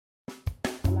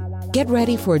Get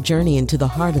ready for a journey into the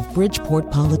heart of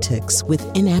Bridgeport politics with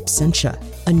In Absentia,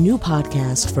 a new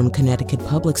podcast from Connecticut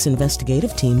Public's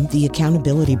investigative team, The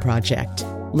Accountability Project.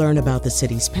 Learn about the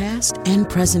city's past and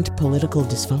present political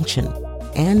dysfunction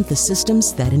and the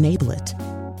systems that enable it.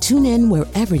 Tune in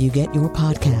wherever you get your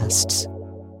podcasts.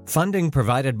 Funding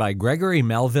provided by Gregory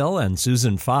Melville and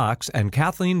Susan Fox and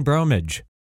Kathleen Bromage.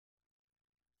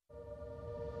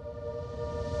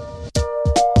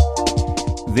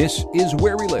 This is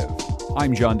Where We Live.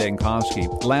 I'm John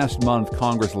Dankosky. Last month,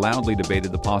 Congress loudly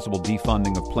debated the possible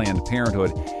defunding of Planned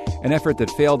Parenthood, an effort that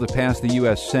failed to pass the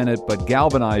U.S. Senate but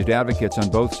galvanized advocates on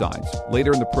both sides.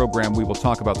 Later in the program, we will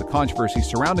talk about the controversy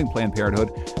surrounding Planned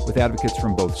Parenthood with advocates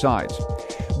from both sides.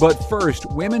 But first,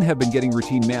 women have been getting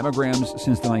routine mammograms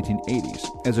since the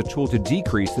 1980s as a tool to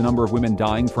decrease the number of women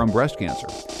dying from breast cancer.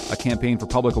 A campaign for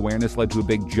public awareness led to a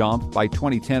big jump. By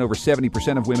 2010, over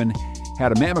 70% of women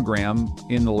had a mammogram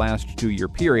in the last 2-year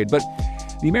period. But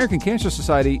the American Cancer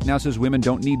Society now says women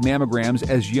don't need mammograms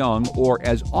as young or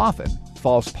as often.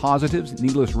 False positives,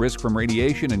 needless risk from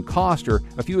radiation, and cost are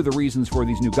a few of the reasons for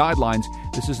these new guidelines.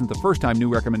 This isn't the first time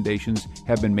new recommendations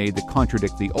have been made that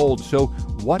contradict the old. So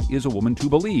what is a woman to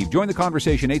believe? Join the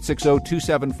conversation,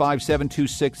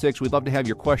 860-275-7266. We'd love to have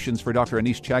your questions for Dr.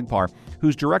 Anees Chagpar,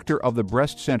 who's director of the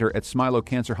Breast Center at Smilow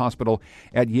Cancer Hospital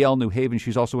at Yale New Haven.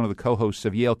 She's also one of the co-hosts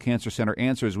of Yale Cancer Center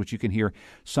Answers, which you can hear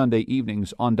Sunday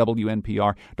evenings on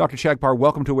WNPR. Dr. Chagpar,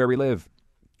 welcome to Where We Live.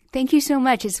 Thank you so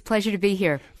much. It's a pleasure to be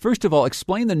here. First of all,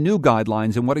 explain the new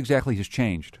guidelines and what exactly has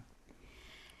changed.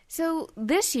 So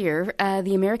this year,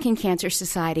 the American Cancer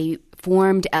Society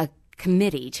formed a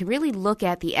committee to really look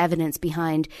at the evidence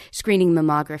behind screening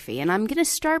mammography. And I'm going to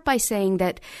start by saying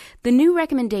that the new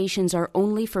recommendations are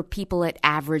only for people at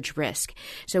average risk.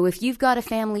 So if you've got a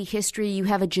family history, you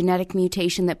have a genetic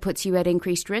mutation that puts you at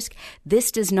increased risk,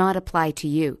 this does not apply to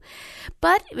you.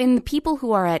 But in the people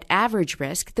who are at average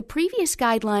risk, the previous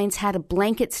guidelines had a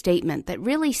blanket statement that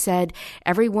really said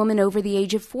every woman over the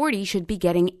age of 40 should be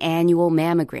getting annual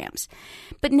mammograms.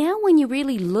 But now when you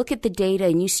really look at the data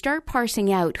and you start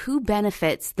parsing out who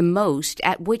benefits the most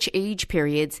at which age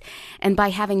periods and by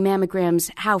having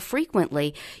mammograms how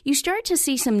frequently, you start to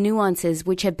see some nuances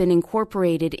which have been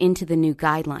incorporated into the new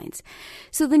guidelines.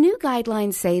 So the new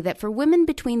guidelines say that for women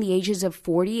between the ages of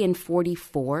 40 and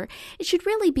 44, it should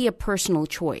really be a personal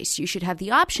choice. You should have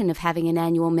the option of having an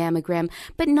annual mammogram,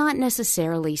 but not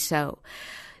necessarily so.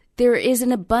 There is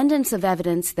an abundance of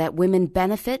evidence that women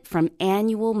benefit from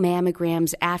annual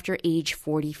mammograms after age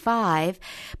 45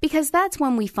 because that's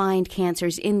when we find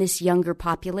cancers in this younger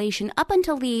population up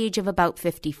until the age of about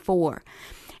 54.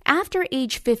 After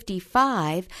age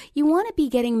 55, you want to be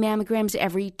getting mammograms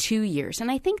every 2 years.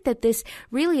 And I think that this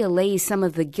really allays some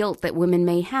of the guilt that women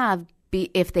may have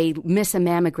if they miss a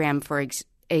mammogram, for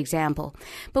example.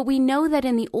 But we know that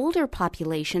in the older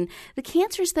population, the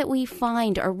cancers that we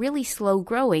find are really slow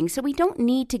growing, so we don't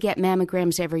need to get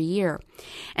mammograms every year.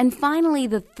 And finally,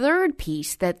 the third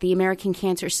piece that the American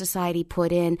Cancer Society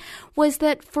put in was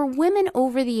that for women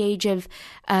over the age of,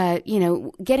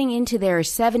 getting into their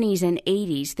 70s and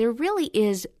 80s, there really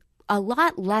is a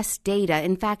lot less data,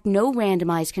 in fact, no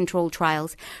randomized controlled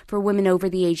trials for women over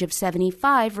the age of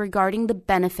 75 regarding the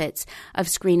benefits of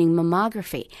screening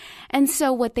mammography. And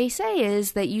so what they say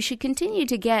is that you should continue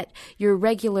to get your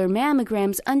regular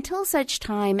mammograms until such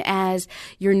time as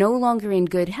you're no longer in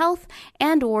good health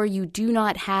and or you do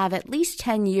not have at least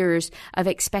 10 years of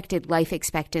expected life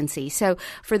expectancy. So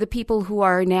for the people who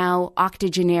are now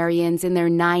octogenarians in their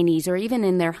 90s or even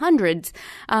in their hundreds,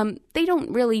 they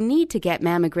don't really need to get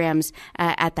mammograms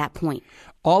at that point.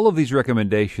 All of these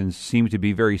recommendations seem to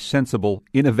be very sensible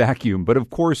in a vacuum. But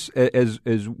of course, as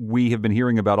we have been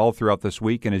hearing about all throughout this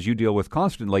week and as you deal with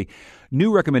constantly,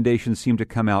 new recommendations seem to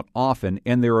come out often.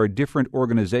 And there are different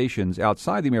organizations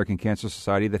outside the American Cancer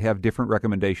Society that have different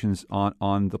recommendations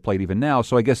on the plate even now.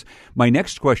 So I guess my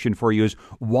next question for you is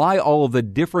why all of the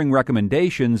differing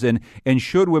recommendations and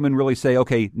should women really say,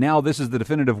 okay, now this is the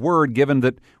definitive word, given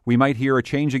that we might hear a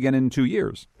change again in 2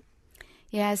 years?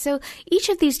 Yeah, so each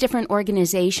of these different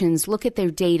organizations look at their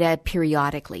data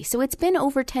periodically. So it's been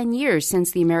over 10 years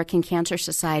since the American Cancer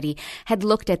Society had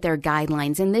looked at their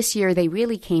guidelines. And this year they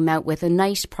really came out with a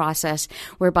nice process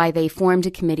whereby they formed a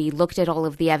committee, looked at all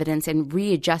of the evidence, and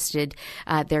readjusted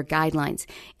their guidelines.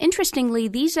 Interestingly,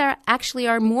 these are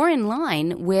more in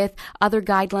line with other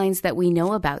guidelines that we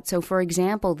know about. So, for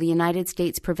example, the United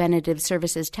States Preventative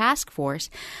Services Task Force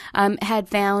had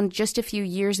found just a few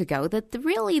years ago that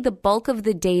the bulk of of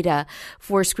the data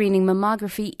for screening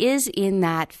mammography is in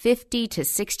that 50 to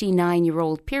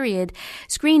 69-year-old period,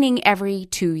 screening every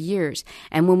 2 years.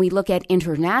 And when we look at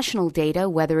international data,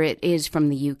 whether it is from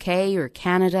the UK or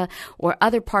Canada or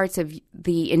other parts of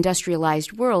the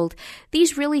industrialized world,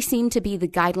 these really seem to be the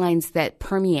guidelines that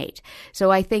permeate.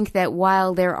 So I think that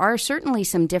while there are certainly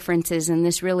some differences, and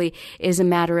this really is a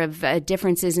matter of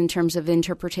differences in terms of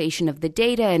interpretation of the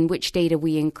data and which data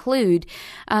we include,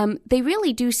 they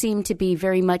really do seem to be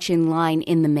very much in line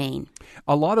in the main.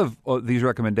 A lot of these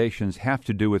recommendations have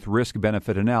to do with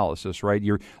risk-benefit analysis, right?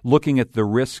 You're looking at the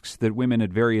risks that women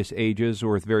at various ages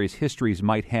or with various histories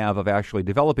might have of actually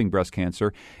developing breast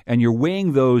cancer, and you're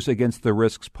weighing those against the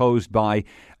risks posed by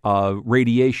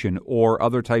radiation or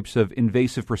other types of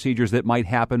invasive procedures that might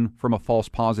happen from a false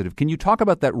positive. Can you talk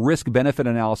about that risk-benefit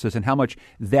analysis and how much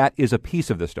that is a piece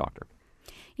of this, doctor?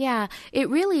 Yeah, it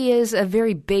really is a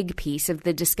very big piece of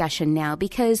the discussion now,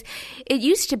 because it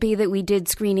used to be that we did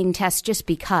screening tests just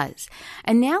because.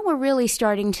 And now we're really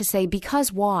starting to say,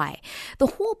 because why? The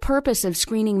whole purpose of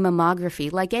screening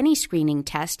mammography, like any screening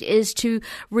test, is to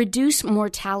reduce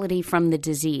mortality from the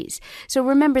disease. So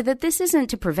remember that this isn't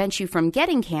to prevent you from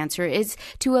getting cancer, it's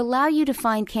to allow you to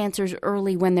find cancers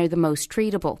early when they're the most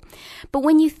treatable. But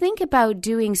when you think about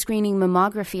doing screening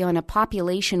mammography on a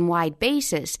population-wide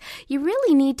basis, you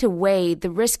really need to weigh the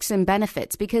risks and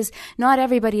benefits, because not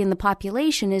everybody in the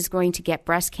population is going to get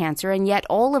breast cancer, and yet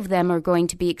all of them are going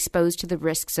to be exposed to the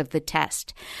risks of the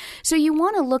test. So you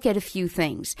want to look at a few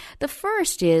things. The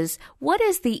first is, what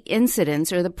is the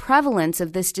incidence or the prevalence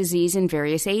of this disease in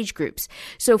various age groups?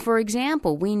 So for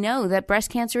example, we know that breast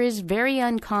cancer is very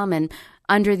uncommon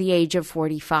under the age of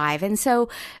 45. And so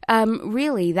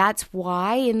really that's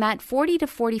why in that 40 to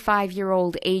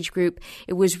 45-year-old age group,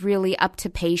 it was really up to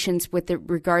patients with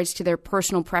regards to their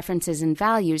personal preferences and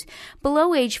values.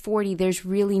 Below age 40, there's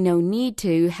really no need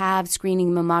to have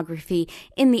screening mammography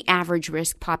in the average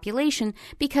risk population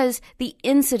because the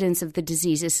incidence of the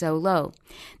disease is so low.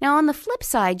 Now, on the flip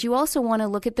side, you also want to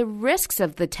look at the risks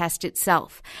of the test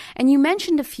itself. And you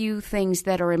mentioned a few things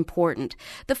that are important.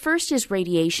 The first is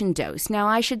radiation dose. Now,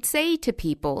 I should say to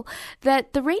people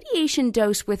that the radiation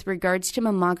dose with regards to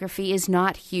mammography is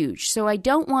not huge. So I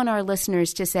don't want our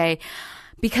listeners to say,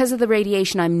 because of the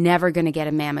radiation, I'm never going to get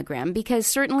a mammogram, because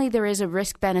certainly there is a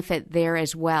risk benefit there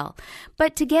as well.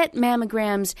 But to get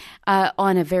mammograms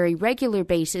on a very regular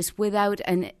basis without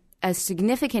a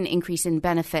significant increase in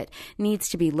benefit needs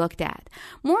to be looked at.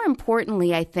 More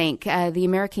importantly, I think the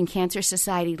American Cancer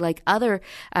Society, like other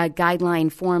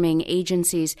guideline-forming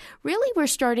agencies, really were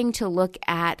starting to look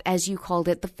at, as you called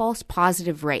it, the false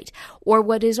positive rate, or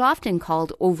what is often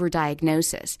called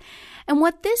overdiagnosis. And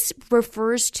what this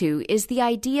refers to is the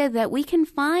idea that we can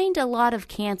find a lot of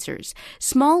cancers,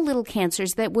 small little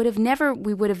cancers that we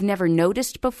would have never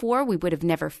noticed before, we would have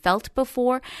never felt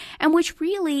before, and which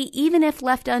really, even if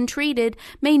left untreated,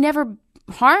 may never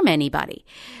harm anybody.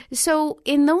 So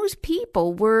in those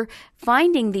people, we're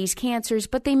finding these cancers,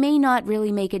 but they may not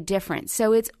really make a difference.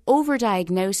 So it's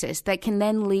overdiagnosis that can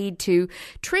then lead to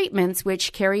treatments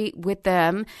which carry with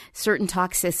them certain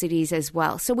toxicities as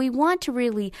well. So we want to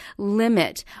really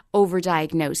limit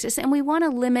overdiagnosis, and we want to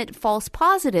limit false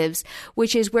positives,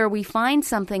 which is where we find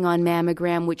something on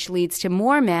mammogram which leads to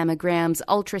more mammograms,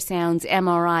 ultrasounds,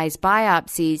 MRIs,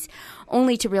 biopsies,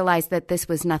 only to realize that this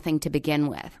was nothing to begin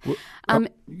with.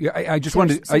 I just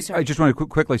wanted to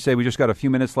quickly say we just got a few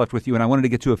minutes left with you, and I wanted to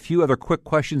get to a few other quick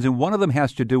questions, and one of them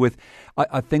has to do with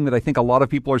a thing that I think a lot of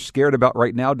people are scared about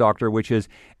right now, doctor, which is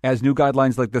as new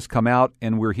guidelines like this come out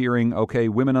and we're hearing, okay,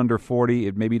 women under 40,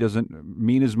 it maybe doesn't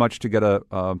mean as much to get a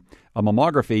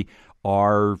mammography.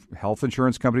 Are health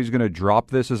insurance companies going to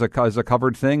drop this as a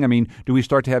covered thing? I mean, do we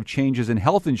start to have changes in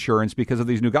health insurance because of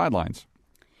these new guidelines?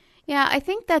 Yeah, I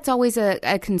think that's always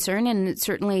a concern, and it's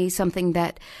certainly something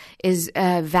that is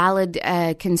a valid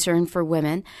concern for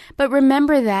women. But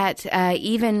remember that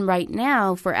even right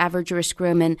now, for average risk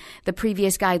women, the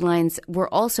previous guidelines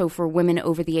were also for women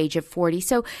over the age of 40.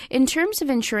 So in terms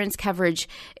of insurance coverage,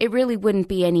 it really wouldn't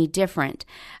be any different.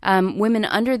 Women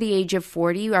under the age of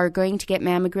 40 are going to get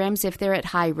mammograms if they're at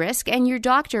high risk, and your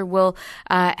doctor will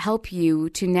help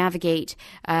you to navigate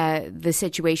the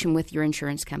situation with your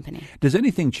insurance company. Does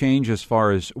anything change as far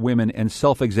as women and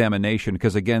self-examination?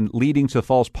 Because, again, leading to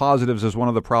false positives is one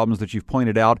of the problems that you've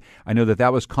pointed out. I know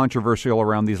that was controversial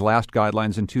around these last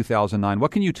guidelines in 2009.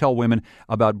 What can you tell women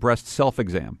about breast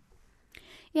self-exam?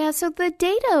 Yeah, so the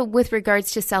data with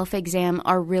regards to self-exam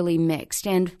are really mixed.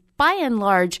 And by and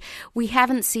large, we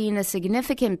haven't seen a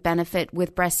significant benefit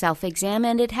with breast self-exam,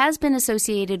 and it has been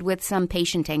associated with some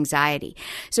patient anxiety.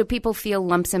 So people feel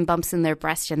lumps and bumps in their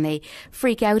breast and they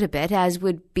freak out a bit, as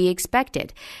would be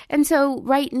expected. And so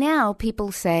right now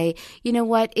people say, you know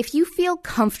what, if you feel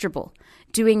comfortable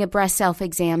doing a breast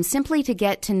self-exam simply to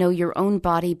get to know your own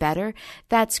body better,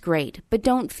 that's great. But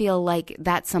don't feel like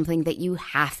that's something that you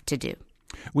have to do.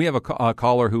 We have a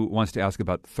caller who wants to ask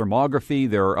about thermography.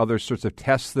 There are other sorts of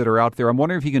tests that are out there. I'm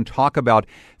wondering if you can talk about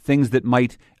things that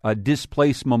might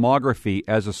displace mammography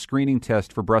as a screening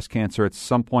test for breast cancer at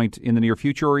some point in the near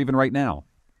future or even right now.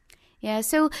 Yeah,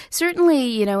 so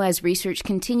certainly, as research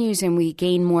continues and we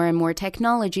gain more and more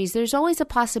technologies, there's always a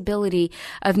possibility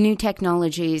of new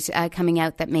technologies coming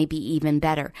out that may be even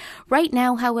better. Right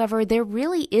now, however, there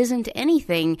really isn't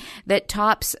anything that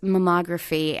tops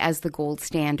mammography as the gold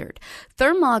standard.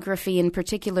 Thermography in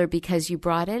particular, because you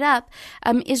brought it up,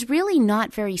 is really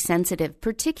not very sensitive,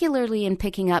 particularly in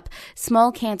picking up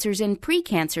small cancers and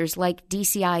precancers like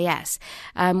DCIS,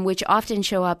 which often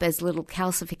show up as little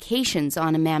calcifications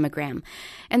on a mammogram.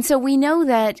 And so we know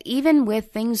that even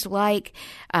with things like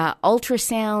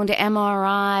ultrasound,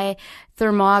 MRI,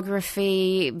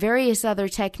 thermography, various other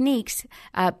techniques,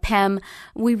 PEM,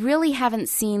 we really haven't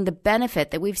seen the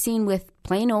benefit that we've seen with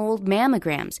plain old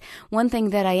mammograms. One thing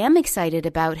that I am excited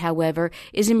about, however,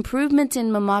 is improvements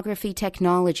in mammography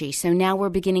technology. So now we're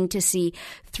beginning to see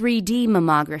 3D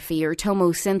mammography or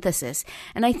tomosynthesis.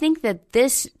 And I think that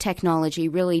this technology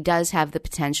really does have the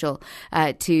potential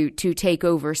to take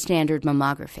over standard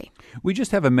mammography. We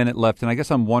just have a minute left, and I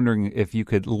guess I'm wondering if you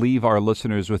could leave our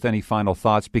listeners with any final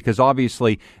thoughts, because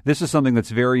obviously this is something that's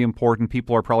very important.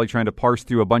 People are probably trying to parse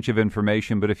through a bunch of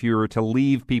information, but if you were to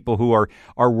leave people who are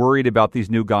worried about these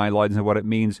new guidelines and what it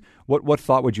means, what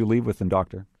thought would you leave with them,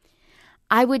 Doctor?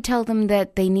 I would tell them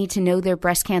that they need to know their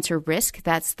breast cancer risk.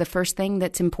 That's the first thing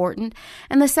that's important.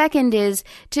 And the second is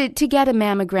to get a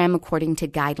mammogram according to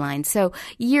guidelines. So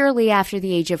yearly after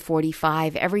the age of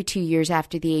 45, every 2 years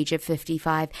after the age of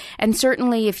 55. And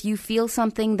certainly if you feel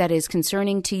something that is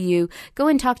concerning to you, go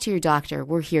and talk to your doctor.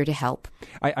 We're here to help.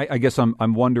 I guess I'm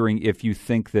wondering if you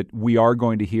think that we are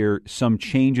going to hear some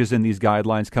changes in these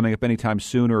guidelines coming up anytime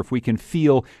soon, or if we can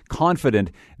feel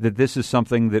confident that this is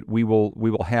something that we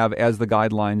will have as the guidelines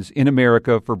in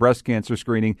America for breast cancer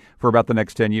screening for about the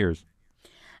next 10 years.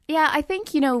 Yeah, I think,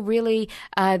 really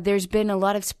there's been a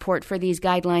lot of support for these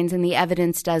guidelines and the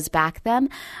evidence does back them.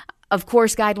 Of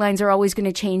course, guidelines are always going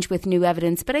to change with new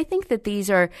evidence, but I think that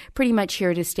these are pretty much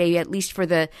here to stay, at least for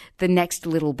the next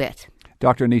little bit.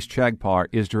 Dr. Anees Chagpar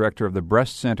is director of the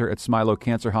Breast Center at Smilow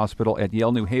Cancer Hospital at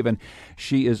Yale New Haven.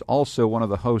 She is also one of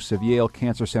the hosts of Yale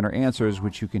Cancer Center Answers,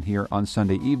 which you can hear on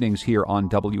Sunday evenings here on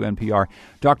WNPR.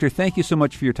 Doctor, thank you so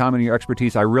much for your time and your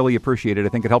expertise. I really appreciate it. I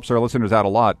think it helps our listeners out a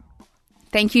lot.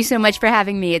 Thank you so much for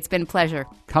having me. It's been a pleasure.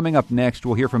 Coming up next,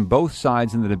 we'll hear from both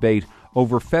sides in the debate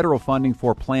over federal funding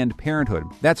for Planned Parenthood.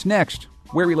 That's next,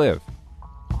 Where We Live.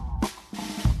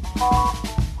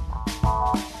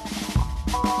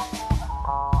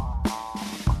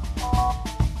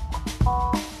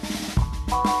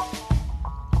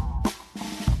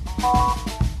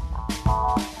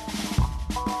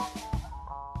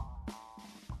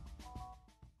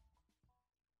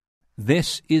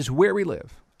 This is Where We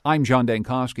Live. I'm John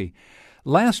Dankosky.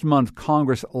 Last month,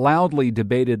 Congress loudly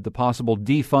debated the possible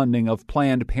defunding of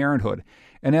Planned Parenthood,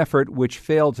 an effort which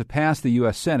failed to pass the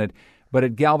U.S. Senate, but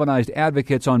it galvanized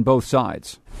advocates on both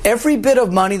sides. Every bit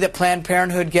of money that Planned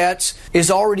Parenthood gets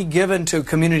is already given to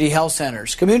community health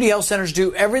centers. Community health centers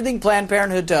do everything Planned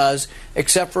Parenthood does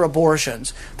except for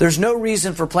abortions. There's no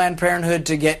reason for Planned Parenthood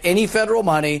to get any federal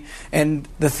money, and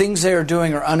the things they are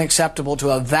doing are unacceptable to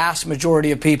a vast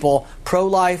majority of people,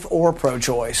 pro-life or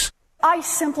pro-choice. I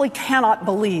simply cannot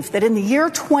believe that in the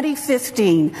year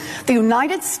 2015, the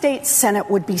United States Senate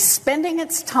would be spending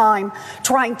its time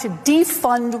trying to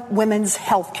defund women's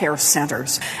health care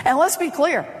centers. And let's be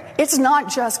clear, it's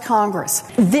not just Congress.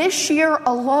 This year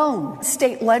alone,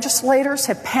 state legislators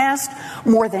have passed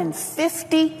more than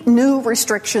 50 new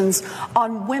restrictions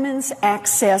on women's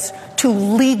access to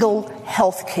legal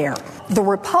health care. The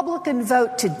Republican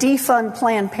vote to defund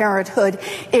Planned Parenthood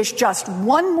is just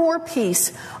one more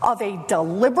piece of a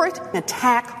deliberate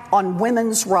attack on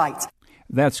women's rights.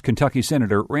 That's Kentucky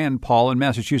Senator Rand Paul and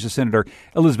Massachusetts Senator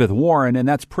Elizabeth Warren, and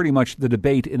that's pretty much the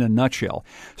debate in a nutshell.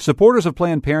 Supporters of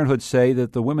Planned Parenthood say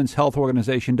that the Women's Health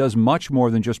Organization does much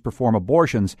more than just perform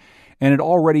abortions, and it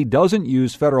already doesn't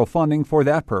use federal funding for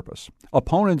that purpose.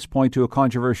 Opponents point to a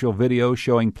controversial video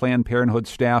showing Planned Parenthood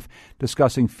staff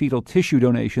discussing fetal tissue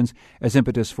donations as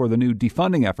impetus for the new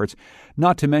defunding efforts,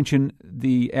 not to mention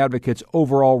the advocates'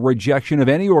 overall rejection of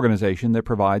any organization that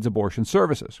provides abortion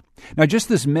services. Now, just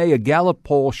this May, a Gallup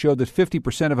poll showed that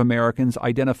 50% of Americans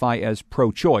identify as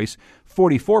pro-choice,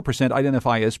 44%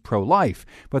 identify as pro-life.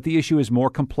 But the issue is more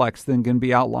complex than can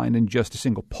be outlined in just a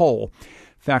single poll.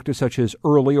 Factors such as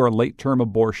early or late-term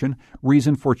abortion,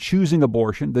 reason for choosing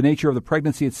abortion, the nature of the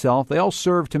pregnancy itself, they all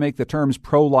serve to make the terms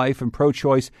pro-life and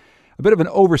pro-choice a bit of an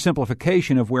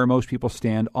oversimplification of where most people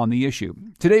stand on the issue.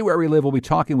 Today, Where We Live, we'll be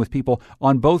talking with people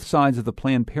on both sides of the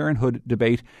Planned Parenthood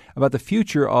debate about the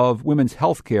future of women's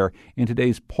health care in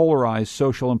today's polarized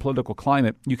social and political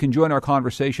climate. You can join our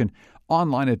conversation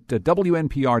online at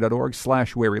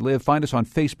WNPR.org/Where We Live. Find us on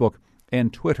Facebook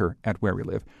and Twitter at Where We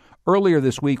Live. Earlier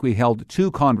this week, we held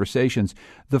two conversations.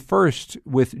 The first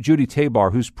with Judy Tabar,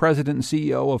 who's president and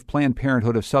CEO of Planned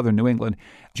Parenthood of Southern New England.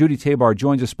 Judy Tabar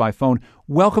joins us by phone.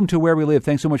 Welcome to Where We Live.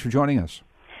 Thanks so much for joining us.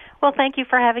 Well, thank you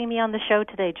for having me on the show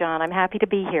today, John. I'm happy to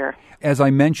be here. As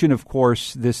I mentioned, of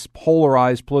course, this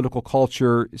polarized political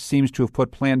culture seems to have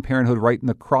put Planned Parenthood right in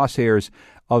the crosshairs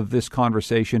of this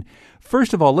conversation.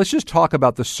 First of all, let's just talk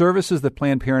about the services that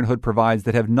Planned Parenthood provides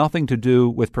that have nothing to do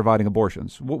with providing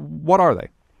abortions. What are they?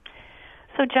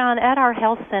 So, John, at our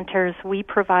health centers, we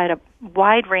provide a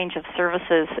wide range of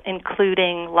services,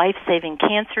 including life-saving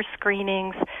cancer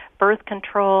screenings, birth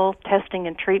control, testing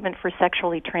and treatment for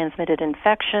sexually transmitted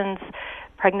infections,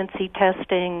 pregnancy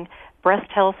testing,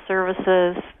 breast health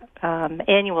services,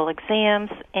 annual exams,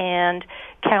 and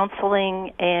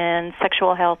counseling and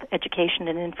sexual health education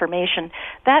and information.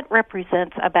 That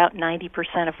represents about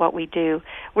 90% of what we do.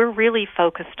 We're really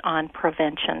focused on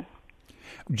prevention.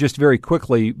 Just very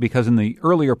quickly, because in the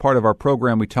earlier part of our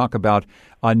program, we talk about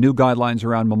new guidelines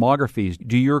around mammographies.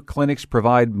 Do your clinics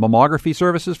provide mammography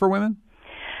services for women?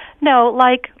 No,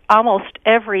 like almost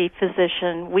every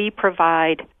physician, we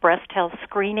provide breast health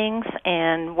screenings,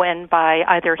 and when by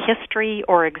either history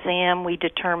or exam we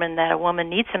determine that a woman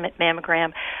needs a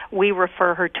mammogram, we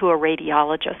refer her to a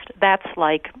radiologist. That's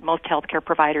like most healthcare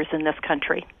providers in this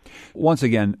country. Once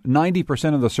again,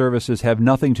 90% of the services have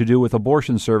nothing to do with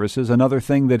abortion services. Another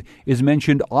thing that is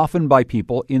mentioned often by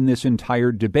people in this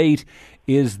entire debate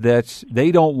is that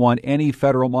they don't want any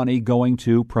federal money going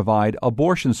to provide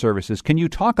abortion services. Can you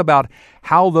talk about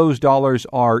how those dollars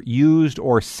are used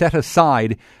or set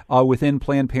aside within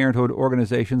Planned Parenthood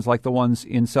organizations like the ones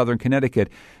in Southern Connecticut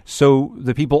so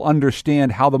the people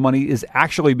understand how the money is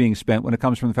actually being spent when it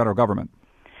comes from the federal government?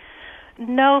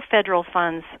 No federal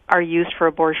funds are used for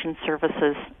abortion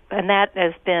services, and that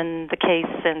has been the case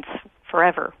since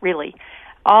forever, really.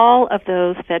 All of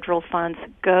those federal funds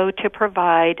go to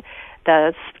provide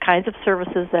the kinds of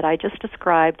services that I just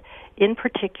described, in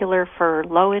particular for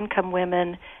low-income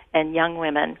women and young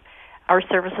women. Our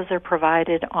services are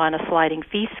provided on a sliding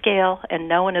fee scale, and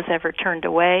no one is ever turned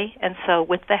away. And so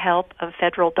with the help of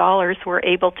federal dollars, we're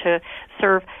able to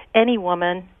serve any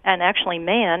woman, and actually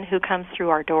man, who comes through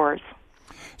our doors.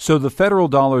 So the federal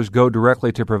dollars go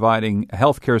directly to providing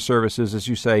health care services, as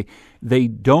you say. They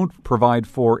don't provide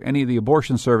for any of the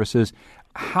abortion services.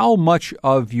 How much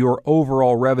of your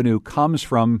overall revenue comes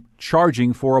from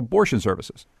charging for abortion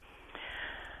services?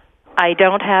 I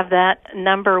don't have that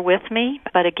number with me,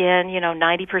 but again,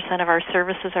 90% of our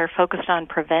services are focused on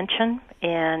prevention,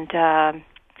 and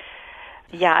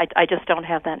I just don't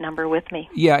have that number with me.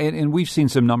 Yeah, and we've seen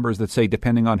some numbers that say,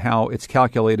 depending on how it's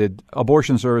calculated,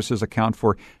 abortion services account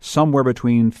for somewhere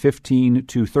between 15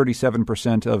 to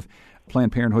 37% of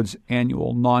Planned Parenthood's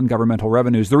annual non-governmental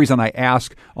revenues. The reason I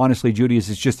ask, honestly, Judy, is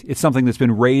it's something that's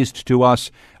been raised to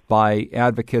us by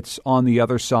advocates on the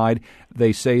other side.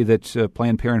 They say that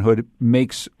Planned Parenthood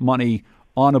makes money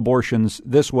on abortions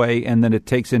this way, and then it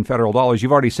takes in federal dollars.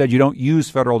 You've already said you don't use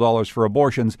federal dollars for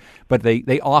abortions, but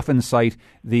they often cite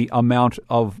the amount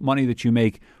of money that you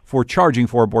make for charging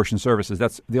for abortion services.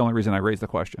 That's the only reason I raised the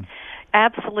question.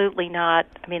 Absolutely not.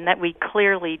 I mean, that we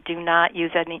clearly do not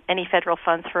use any federal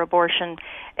funds for abortion.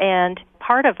 And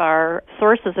part of our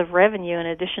sources of revenue, in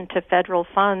addition to federal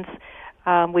funds,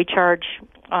 we charge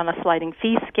on a sliding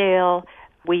fee scale.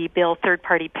 We bill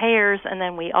third-party payers, and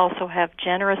then we also have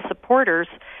generous supporters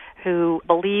who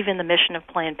believe in the mission of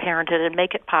Planned Parenthood and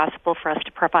make it possible for us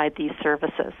to provide these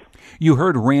services. You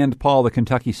heard Rand Paul, the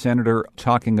Kentucky senator,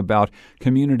 talking about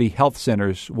community health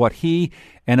centers. What he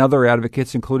and other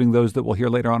advocates, including those that we'll hear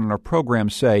later on in our program,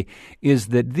 say is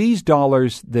that these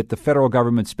dollars that the federal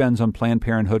government spends on Planned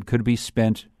Parenthood could be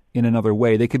spent in another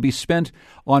way. They could be spent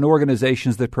on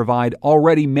organizations that provide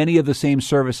already many of the same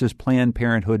services Planned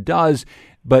Parenthood does,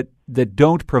 but that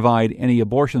don't provide any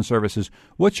abortion services.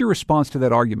 What's your response to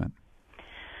that argument?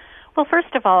 Well,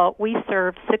 first of all, we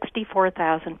serve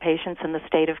 64,000 patients in the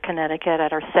state of Connecticut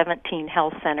at our 17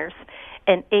 health centers,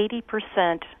 and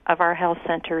 80% of our health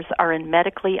centers are in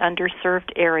medically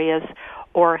underserved areas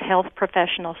or health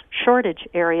professional shortage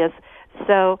areas.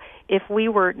 So if we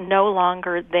were no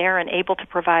longer there and able to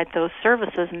provide those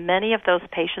services, many of those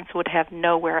patients would have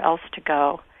nowhere else to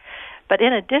go. But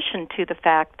in addition to the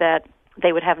fact that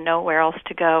they would have nowhere else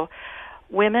to go,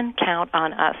 women count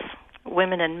on us.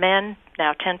 Women and men,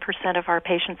 now 10% of our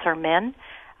patients are men,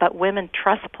 but women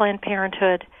trust Planned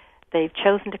Parenthood. They've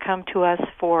chosen to come to us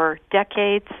for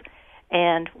decades,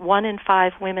 and 1 in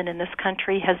 5 women in this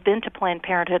country has been to Planned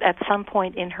Parenthood at some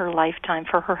point in her lifetime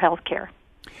for her health care.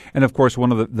 And, of course,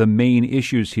 one of the main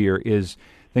issues here is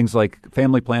things like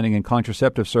family planning and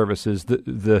contraceptive services.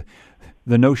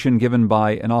 The notion given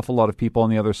by an awful lot of people on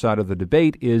the other side of the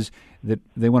debate is that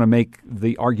they want to make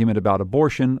the argument about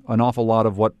abortion. An awful lot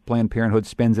of what Planned Parenthood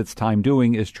spends its time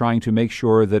doing is trying to make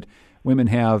sure that women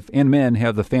have and men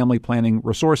have the family planning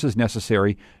resources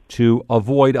necessary to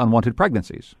avoid unwanted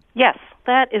pregnancies. Yes,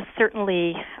 that is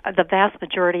certainly the vast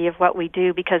majority of what we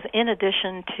do, because in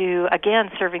addition to, again,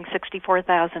 serving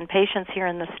 64,000 patients here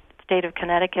in the state of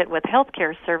Connecticut with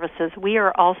healthcare services, we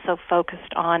are also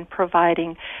focused on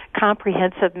providing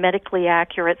comprehensive, medically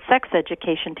accurate sex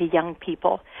education to young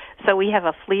people. So we have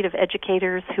a fleet of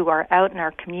educators who are out in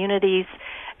our communities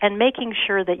and making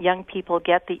sure that young people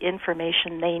get the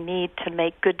information they need to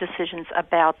make good decisions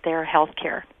about their health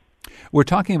care. We're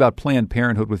talking about Planned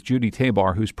Parenthood with Judy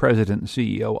Tabar, who's president and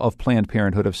CEO of Planned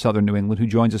Parenthood of Southern New England, who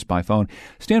joins us by phone.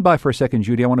 Stand by for a second,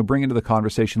 Judy. I want to bring into the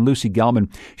conversation Lucy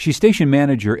Gelman. She's station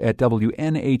manager at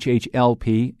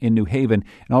WNHHLP in New Haven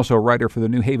and also a writer for the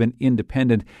New Haven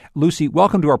Independent. Lucy,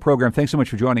 welcome to our program. Thanks so much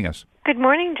for joining us. Good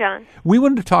morning, John. We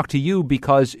wanted to talk to you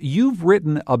because you've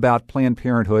written about Planned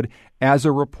Parenthood as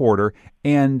a reporter,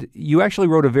 and you actually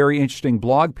wrote a very interesting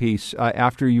blog piece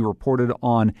after you reported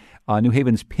on New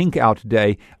Haven's Pink Out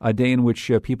Day, a day in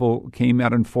which people came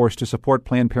out in force to support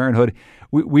Planned Parenthood.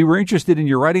 We were interested in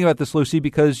your writing about this, Lucy,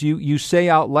 because you say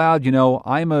out loud,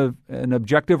 I'm an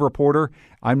objective reporter.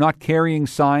 I'm not carrying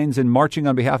signs and marching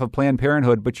on behalf of Planned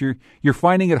Parenthood, but you're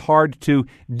finding it hard to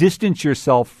distance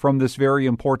yourself from this very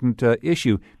important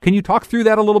issue. Can you talk through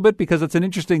that a little bit, because it's an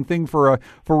interesting thing for a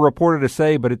reporter to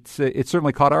say, but it's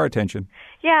certainly caught our attention.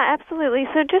 Yeah, absolutely.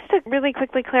 So just to really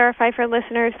quickly clarify for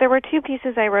listeners, there were 2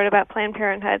 pieces I wrote about Planned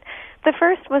Parenthood. The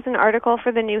first was an article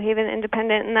for the New Haven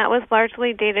Independent, and that was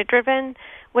largely data-driven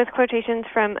with quotations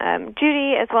from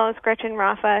Judy as well as Gretchen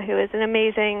Raffa, who is an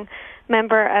amazing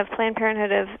member of Planned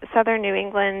Parenthood of Southern New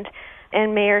England,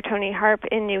 and Mayor Tony Harp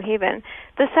in New Haven.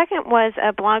 The second was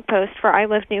a blog post for I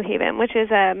Live New Haven, which is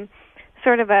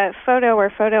sort of a photo or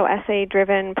photo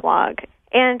essay-driven blog.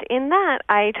 And in that,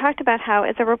 I talked about how,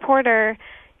 as a reporter,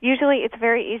 usually it's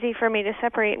very easy for me to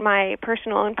separate my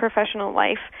personal and professional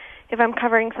life if I'm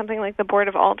covering something like the Board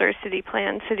of Alders, city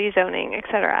plan, city zoning,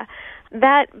 etc.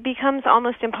 That becomes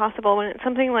almost impossible when it's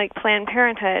something like Planned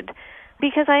Parenthood,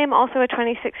 because I am also a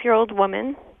 26-year-old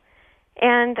woman,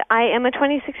 and I am a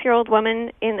 26-year-old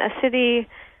woman in a city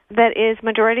that is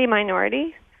majority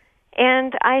minority,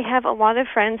 and I have a lot of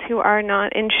friends who are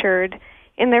not insured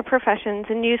in their professions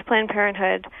and use Planned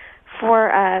Parenthood for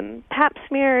pap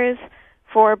smears,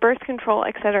 for birth control,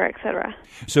 et cetera, et cetera.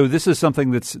 So this is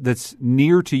something that's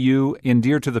near to you and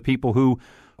dear to the people who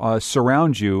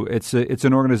surround you. It's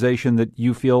an organization that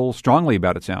you feel strongly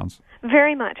about, it sounds.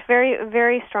 Very much, very,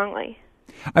 very strongly.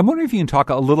 I'm wondering if you can talk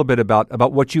a little bit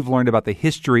about what you've learned about the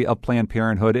history of Planned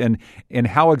Parenthood and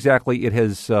how exactly it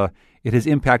has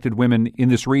impacted women in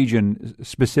this region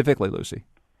specifically, Lucy.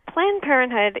 Planned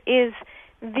Parenthood is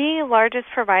the largest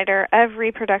provider of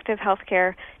reproductive health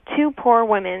care to poor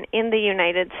women in the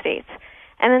United States.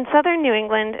 And in southern New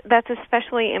England, that's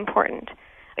especially important.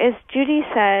 As Judy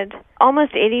said,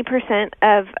 almost 80%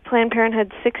 of Planned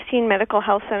Parenthood's 16 medical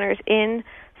health centers in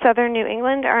southern New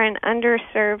England are in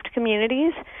underserved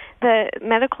communities. The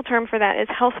medical term for that is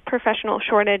health professional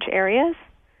shortage areas.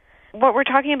 What we're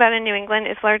talking about in New England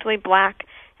is largely black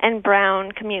and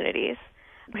brown communities.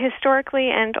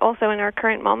 Historically, and also in our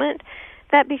current moment,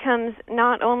 that becomes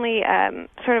not only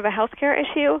sort of a healthcare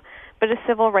issue, but a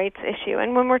civil rights issue.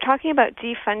 And when we're talking about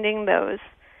defunding those,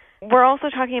 we're also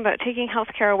talking about taking health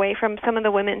care away from some of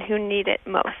the women who need it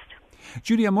most.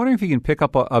 Judy, I'm wondering if you can pick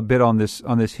up a bit on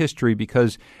this history,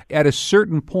 because at a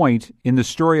certain point in the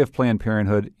story of Planned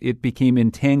Parenthood, it became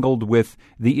entangled with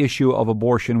the issue of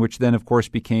abortion, which then, of course,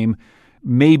 became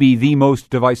maybe the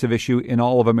most divisive issue in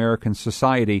all of American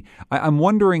society. I'm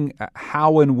wondering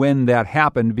how and when that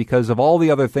happened, because of all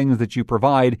the other things that you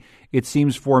provide, it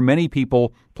seems for many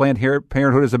people Planned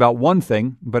Parenthood is about one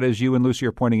thing, but as you and Lucy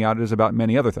are pointing out, it is about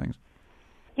many other things.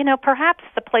 You know, perhaps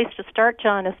the place to start,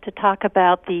 John, is to talk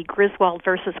about the Griswold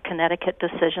versus Connecticut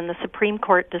decision, the Supreme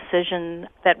Court decision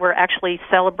that we're actually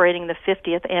celebrating the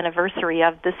 50th anniversary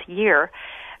of this year.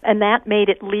 And that made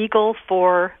it legal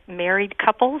for married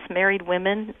couples, married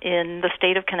women in the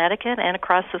state of Connecticut and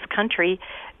across this country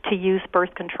to use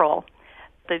birth control.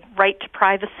 The right to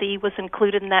privacy was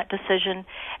included in that decision,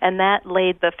 and that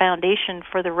laid the foundation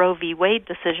for the Roe v. Wade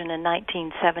decision in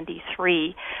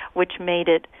 1973, which made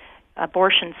it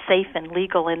abortion safe and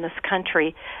legal in this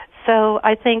country. So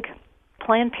I think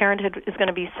Planned Parenthood is going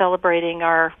to be celebrating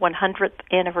our 100th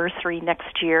anniversary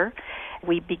next year.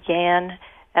 We began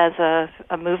as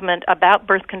a movement about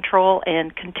birth control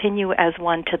and continue as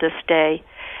one to this day.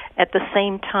 At the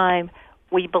same time,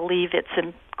 we believe it's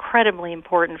incredibly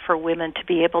important for women to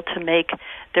be able to make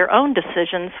their own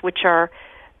decisions, which are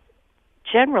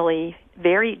generally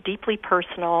very deeply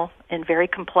personal and very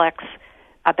complex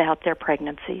about their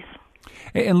pregnancies.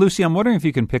 And Lucy, I'm wondering if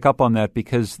you can pick up on that,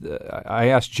 because I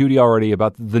asked Judy already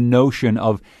about the notion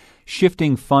of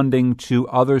shifting funding to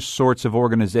other sorts of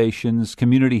organizations,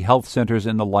 community health centers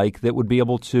and the like, that would be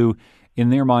able to, in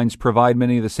their minds, provide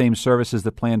many of the same services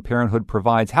that Planned Parenthood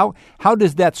provides. How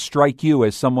does that strike you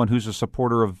as someone who's a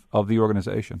supporter of the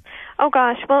organization? Oh,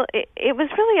 gosh. Well, it was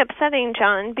really upsetting,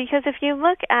 John, because if you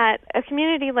look at a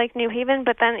community like New Haven,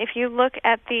 but then if you look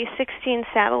at the 16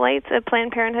 satellites of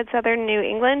Planned Parenthood Southern New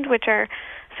England, which are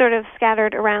sort of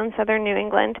scattered around Southern New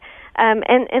England,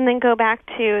 and then go back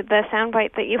to the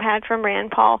soundbite that you had from Rand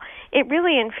Paul, it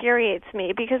really infuriates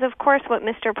me because, of course, what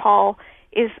Mr. Paul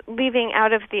is leaving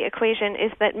out of the equation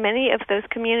is that many of those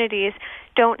communities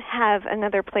don't have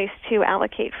another place to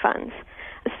allocate funds.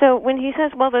 So when he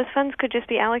says, well, those funds could just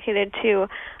be allocated to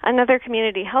another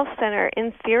community health center,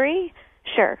 in theory,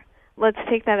 sure, let's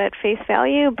take that at face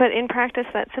value, but in practice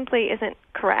that simply isn't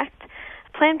correct.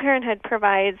 Planned Parenthood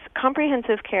provides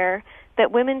comprehensive care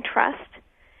that women trust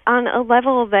on a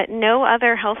level that no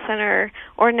other health center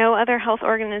or no other health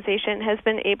organization has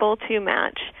been able to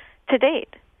match to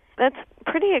date. That's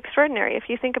pretty extraordinary if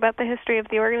you think about the history of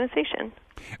the organization.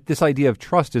 This idea of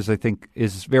trust I think,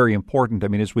 is very important. I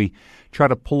mean, as we try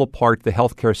to pull apart the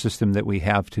healthcare system that we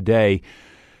have today,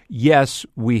 yes,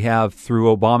 we have,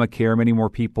 through Obamacare, many more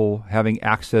people having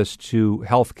access to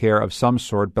health care of some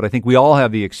sort, but I think we all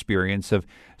have the experience of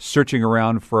searching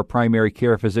around for a primary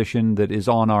care physician that is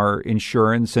on our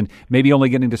insurance and maybe only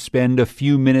getting to spend a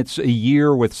few minutes a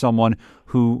year with someone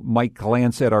who might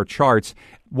glance at our charts.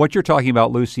 What you're talking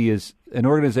about, Lucy, is an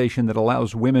organization that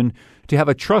allows women to have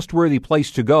a trustworthy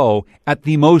place to go at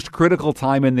the most critical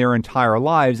time in their entire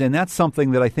lives, and that's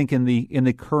something that I think in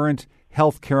the current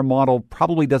healthcare model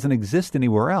probably doesn't exist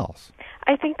anywhere else.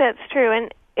 I think that's true.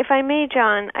 And if I may,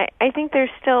 John, I think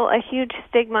there's still a huge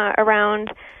stigma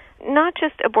around not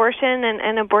just abortion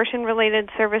and abortion-related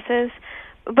services,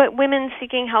 but women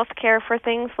seeking health care for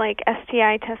things like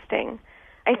STI testing.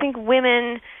 I think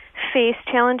women face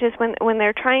challenges when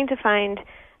they're trying to find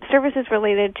services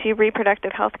related to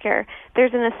reproductive health care.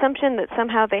 There's an assumption that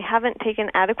somehow they haven't taken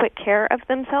adequate care of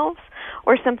themselves,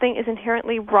 or something is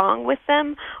inherently wrong with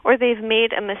them, or they've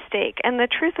made a mistake. And the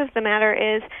truth of the matter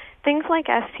is, things like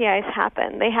STIs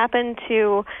happen. They happen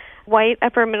to white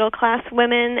upper middle class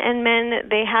women and men.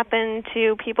 They happen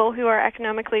to people who are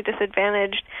economically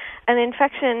disadvantaged. An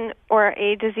infection or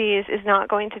a disease is not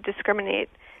going to discriminate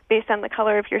based on the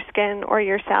color of your skin or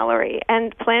your salary.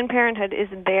 And Planned Parenthood is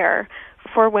there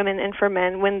for women and for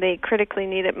men when they critically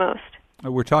need it most.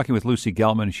 We're talking with Lucy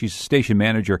Gelman. She's station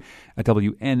manager at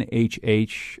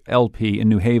WNHH-LP in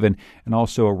New Haven and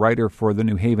also a writer for the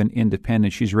New Haven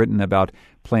Independent. She's written about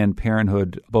Planned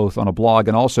Parenthood both on a blog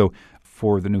and also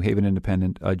for the New Haven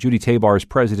Independent. Judy Tabar is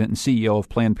president and CEO of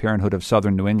Planned Parenthood of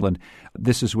Southern New England.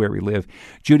 This is where we live.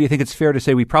 Judy, I think it's fair to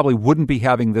say we probably wouldn't be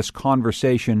having this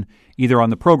conversation either on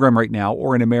the program right now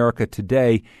or in America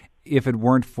today if it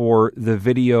weren't for the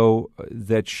video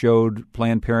that showed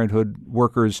Planned Parenthood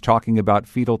workers talking about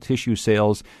fetal tissue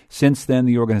sales. Since then,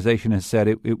 the organization has said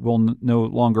it will no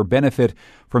longer benefit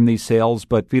from these sales,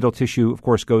 but fetal tissue, of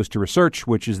course, goes to research,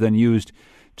 which is then used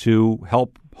to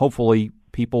help, hopefully,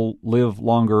 people live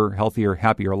longer, healthier,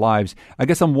 happier lives. I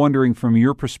guess I'm wondering from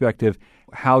your perspective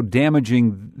how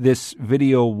damaging this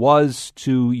video was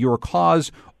to your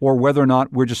cause, or whether or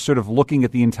not we're just sort of looking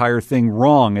at the entire thing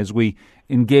wrong as we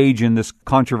engage in this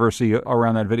controversy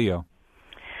around that video.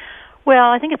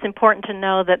 Well, I think it's important to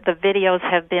know that the videos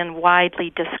have been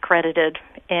widely discredited,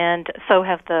 and so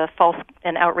have the false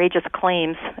and outrageous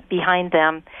claims behind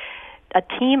them. A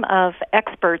team of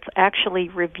experts actually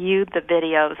reviewed the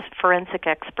videos, forensic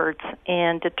experts,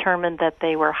 and determined that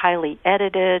they were highly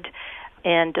edited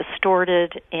and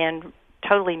distorted and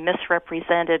totally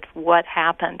misrepresented what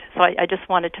happened. So I just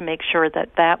wanted to make sure that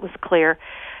that was clear.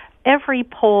 Every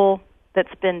poll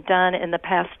that's been done in the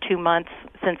past 2 months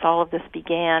since all of this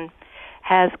began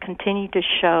has continued to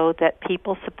show that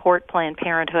people support Planned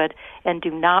Parenthood and do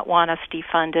not want us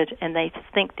defunded, and they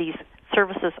think these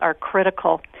services are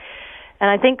critical. And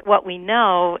I think what we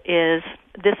know is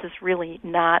this is really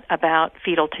not about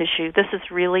fetal tissue. This is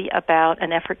really about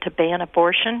an effort to ban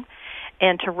abortion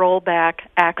and to roll back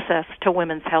access to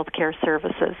women's health care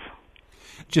services.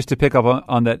 Just to pick up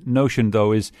on that notion,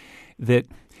 though, is that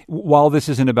while this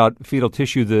isn't about fetal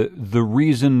tissue, the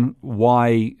reason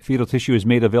why fetal tissue is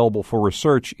made available for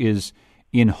research is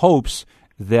in hopes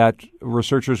that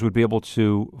researchers would be able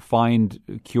to find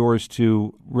cures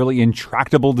to really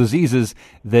intractable diseases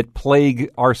that plague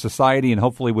our society and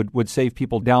hopefully would save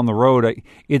people down the road.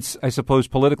 It's, I suppose,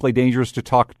 politically dangerous to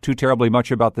talk too terribly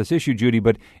much about this issue, Judy,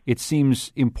 but it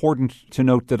seems important to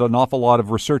note that an awful lot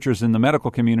of researchers in the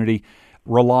medical community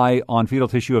rely on fetal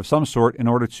tissue of some sort in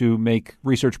order to make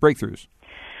research breakthroughs.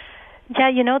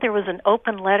 Yeah, there was an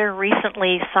open letter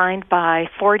recently signed by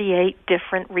 48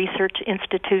 different research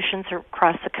institutions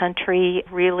across the country,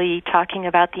 really talking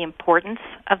about the importance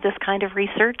of this kind of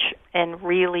research and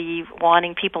really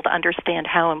wanting people to understand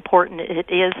how important it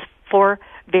is for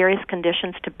various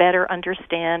conditions to better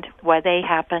understand why they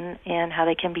happen and how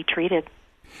they can be treated.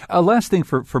 Last thing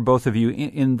for both of you,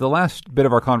 in the last bit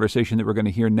of our conversation that we're going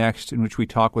to hear next, in which we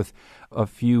talk with a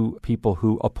few people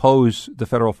who oppose the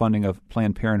federal funding of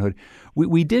Planned Parenthood,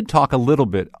 we did talk a little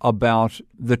bit about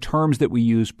the terms that we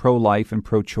use, pro-life and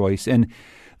pro-choice, and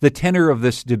the tenor of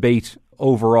this debate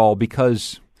overall,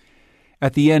 because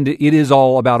at the end, it is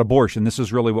all about abortion. This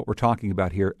is really what we're talking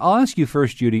about here. I'll ask you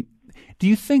first, Judy, do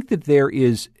you think that there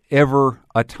is ever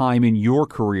a time in your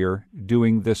career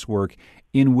doing this work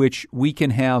in which we can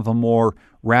have a more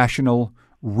rational,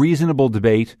 reasonable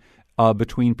debate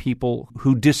between people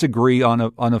who disagree on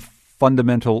a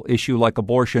fundamental issue like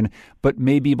abortion, but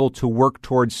may be able to work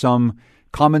towards some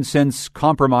common sense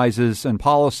compromises and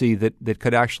policy that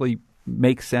could actually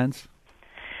make sense?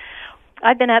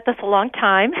 I've been at this a long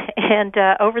time, and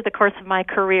over the course of my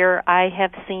career, I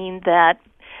have seen that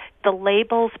the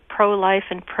labels pro-life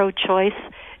and pro-choice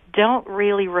don't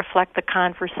really reflect the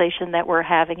conversation that we're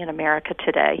having in America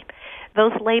today.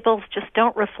 Those labels just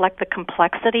don't reflect the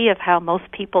complexity of how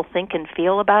most people think and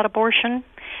feel about abortion.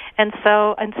 And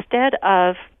so instead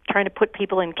of trying to put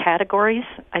people in categories,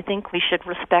 I think we should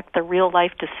respect the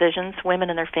real-life decisions women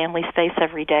and their families face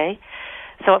every day.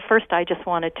 So at first, I just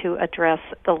wanted to address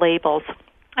the labels.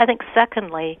 I think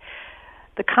secondly,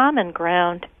 the common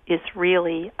ground is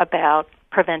really about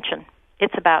prevention.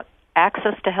 It's about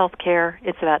access to health care.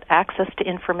 It's about access to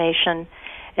information.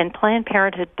 And Planned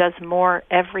Parenthood does more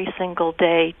every single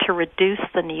day to reduce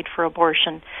the need for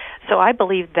abortion. So I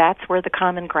believe that's where the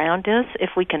common ground is.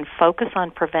 If we can focus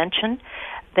on prevention,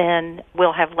 then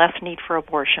we'll have less need for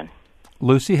abortion.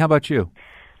 Lucy, how about you?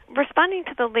 Responding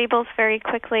to the labels very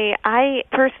quickly, I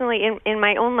personally, in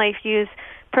my own life, use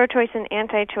pro-choice and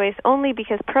anti-choice only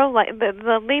because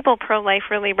the label pro-life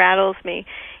really rattles me.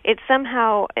 It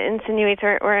somehow insinuates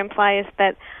or implies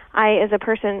that I, as a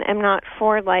person, am not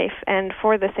for life and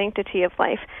for the sanctity of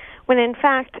life, when in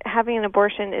fact having an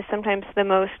abortion is sometimes the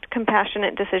most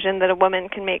compassionate decision that a woman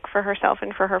can make for herself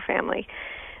and for her family.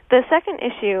 The second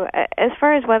issue, as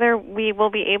far as whether we will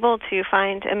be able to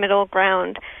find a middle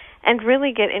ground and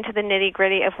really get into the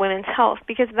nitty-gritty of women's health,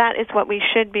 because that is what we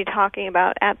should be talking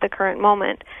about at the current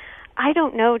moment. I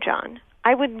don't know, John.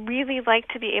 I would really like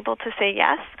to be able to say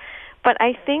yes, but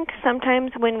I think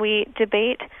sometimes when we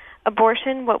debate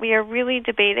abortion, what we are really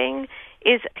debating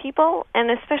is people, and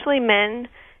especially men,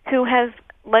 who have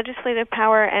legislative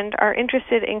power and are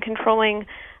interested in controlling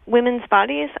women's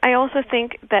bodies. I also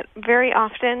think that very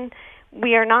often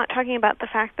we are not talking about the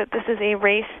fact that this is a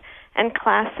race and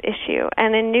class issue.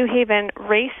 And in New Haven,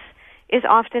 race is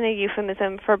often a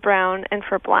euphemism for brown and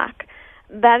for black.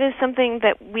 That is something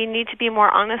that we need to be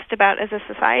more honest about as a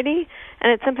society,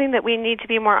 and it's something that we need to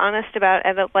be more honest about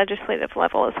at a legislative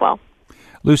level as well.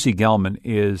 Lucy Gelman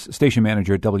is station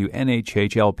manager at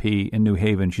WNHH-LP in New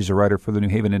Haven. She's a writer for the New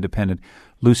Haven Independent.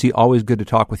 Lucy, always good to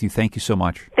talk with you. Thank you so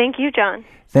much. Thank you, John.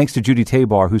 Thanks to Judy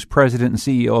Tabar, who's president and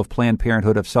CEO of Planned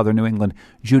Parenthood of Southern New England.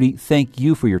 Judy, thank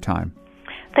you for your time.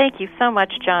 Thank you so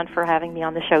much, John, for having me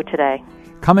on the show today.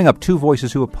 Coming up, two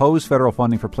voices who oppose federal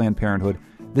funding for Planned Parenthood.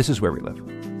 This is Where We Live.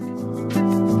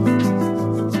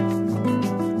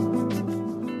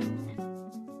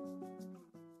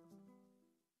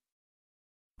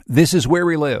 This is Where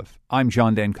We Live. I'm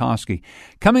John Dankosky.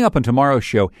 Coming up on tomorrow's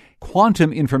show,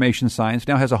 quantum information science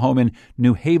now has a home in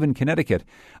New Haven, Connecticut.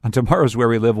 On tomorrow's Where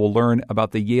We Live, we'll learn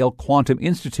about the Yale Quantum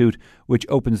Institute, which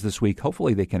opens this week.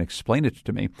 Hopefully they can explain it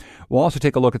to me. We'll also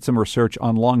take a look at some research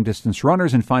on long-distance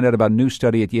runners and find out about a new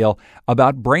study at Yale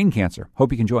about brain cancer.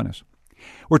 Hope you can join us.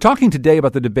 We're talking today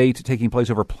about the debate taking place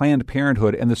over Planned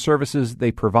Parenthood and the services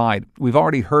they provide. We've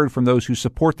already heard from those who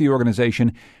support the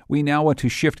organization. We now want to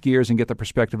shift gears and get the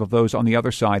perspective of those on the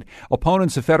other side.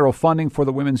 Opponents of federal funding for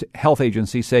the Women's Health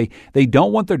Agency say they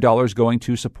don't want their dollars going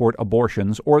to support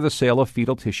abortions or the sale of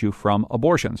fetal tissue from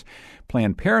abortions.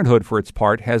 Planned Parenthood, for its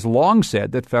part, has long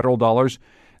said that federal dollars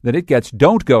that it gets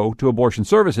don't go to abortion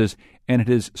services, and it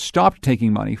has stopped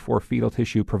taking money for fetal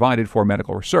tissue provided for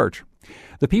medical research.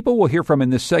 The people we'll hear from in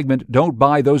this segment don't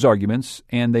buy those arguments,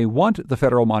 and they want the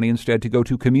federal money instead to go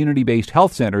to community-based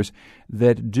health centers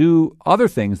that do other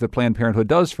things that Planned Parenthood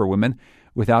does for women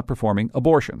without performing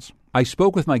abortions. I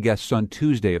spoke with my guests on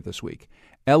Tuesday of this week.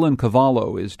 Ellen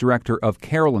Cavallo is director of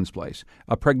Carolyn's Place,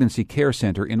 a pregnancy care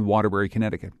center in Waterbury,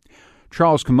 Connecticut.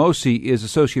 Charles Camosi is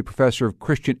associate professor of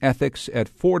Christian ethics at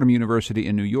Fordham University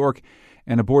in New York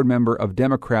and a board member of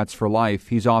Democrats for Life.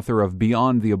 He's author of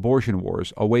Beyond the Abortion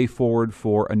Wars, A Way Forward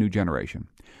for a New Generation.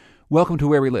 Welcome to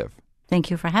Where We Live. Thank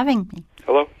you for having me.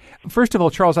 Hello. First of all,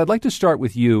 Charles, I'd like to start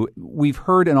with you. We've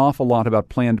heard an awful lot about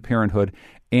Planned Parenthood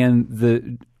and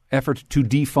the effort to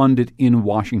defund it in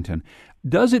Washington.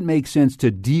 Does it make sense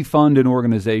to defund an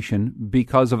organization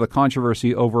because of the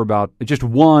controversy over about just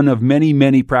one of many,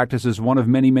 many practices, one of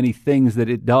many, many things that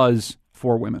it does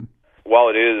for women? While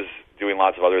it is doing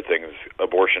lots of other things,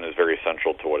 abortion is very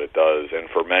central to what it does. And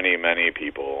for many, many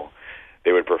people,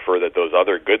 they would prefer that those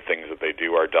other good things that they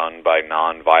do are done by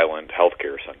nonviolent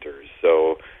healthcare centers.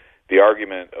 So the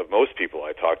argument of most people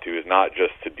I talk to is not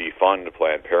just to defund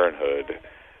Planned Parenthood,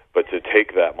 but to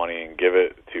take that money and give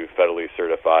it to federally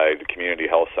certified community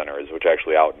health centers, which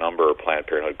actually outnumber Planned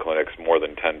Parenthood clinics more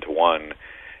than 10 to 1.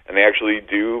 And they actually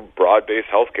do broad-based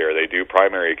health care. They do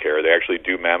primary care. They actually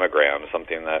do mammograms,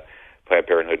 something that Planned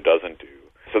Parenthood doesn't do.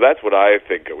 So that's what I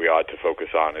think we ought to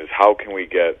focus on, is how can we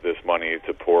get this money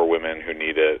to poor women who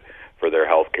need it for their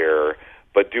health care,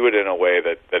 but do it in a way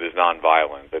that is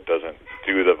nonviolent, that doesn't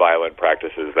do the violent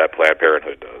practices that Planned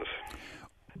Parenthood does.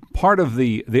 Part of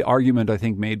the argument, I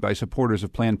think, made by supporters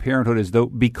of Planned Parenthood is though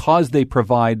because they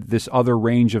provide this other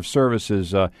range of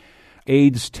services,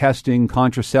 AIDS testing,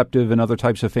 contraceptive, and other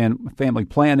types of family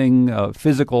planning,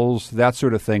 physicals, that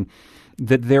sort of thing,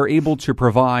 that they're able to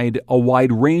provide a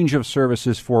wide range of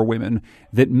services for women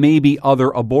that maybe other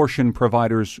abortion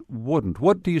providers wouldn't.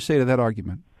 What do you say to that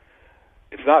argument?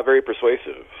 It's not very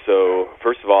persuasive. So,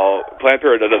 first of all, Planned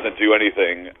Parenthood doesn't do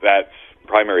anything that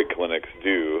primary clinics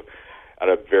do at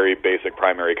a very basic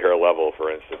primary care level, for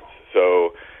instance.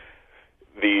 So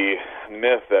the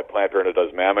myth that Planned Parenthood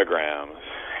does mammograms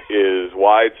is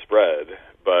widespread,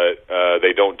 but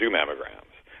they don't do mammograms.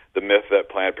 The myth that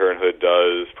Planned Parenthood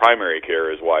does primary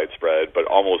care is widespread, but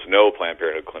almost no Planned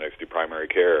Parenthood clinics do primary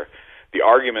care. The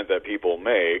argument that people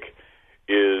make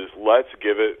is let's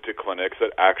give it to clinics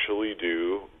that actually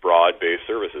do broad-based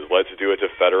services. Let's do it to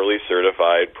federally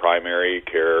certified primary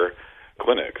care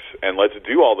clinics, and let's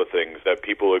do all the things that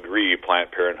people agree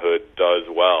Planned Parenthood does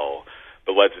well,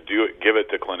 but let's give it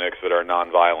to clinics that are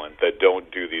nonviolent, that don't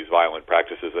do these violent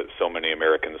practices that so many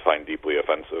Americans find deeply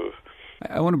offensive.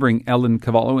 I want to bring Ellen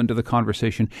Cavallo into the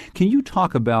conversation. Can you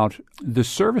talk about the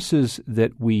services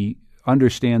that we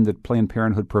understand that Planned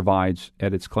Parenthood provides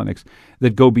at its clinics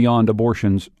that go beyond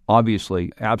abortions,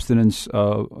 obviously, abstinence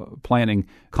planning,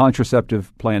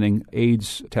 contraceptive planning,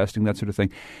 AIDS testing, that sort of thing?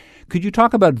 Could you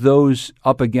talk about those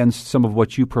up against some of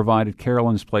what you provide at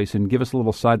Carolyn's Place and give us a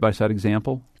little side-by-side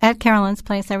example? At Carolyn's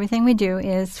Place, everything we do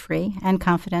is free and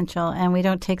confidential, and we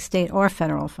don't take state or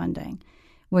federal funding.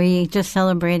 We just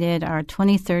celebrated our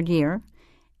 23rd year.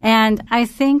 And I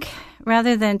think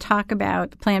rather than talk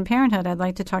about Planned Parenthood, I'd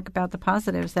like to talk about the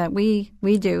positives that we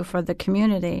do for the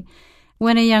community.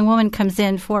 When a young woman comes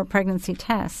in for a pregnancy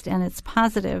test and it's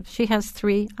positive, she has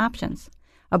 3 options: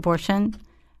 abortion,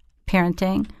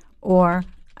 parenting, or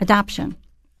adoption.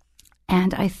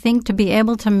 And I think to be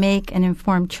able to make an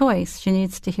informed choice, she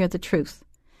needs to hear the truth.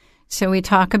 So we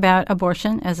talk about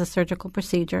abortion as a surgical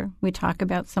procedure. We talk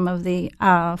about some of the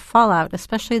fallout,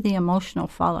 especially the emotional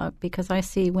fallout, because I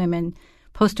see women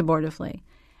post-abortively.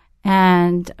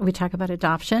 And we talk about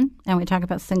adoption, and we talk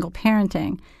about single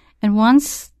parenting. And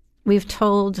once we've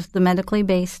told the medically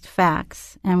based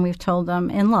facts, and we've told them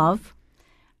in love,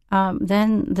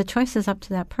 then the choice is up to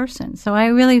that person. So I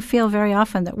really feel very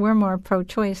often that we're more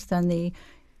pro-choice than the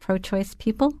pro-choice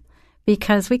people,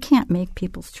 because we can't make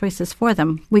people's choices for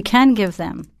them. We can give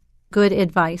them good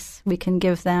advice. We can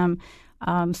give them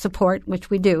support, which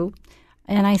we do.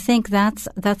 And I think that's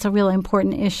a real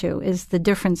important issue, is the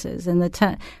differences. And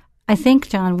I think,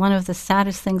 John, one of the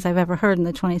saddest things I've ever heard in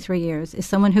the 23 years is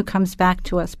someone who comes back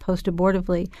to us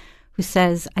post-abortively who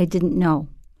says, I didn't know.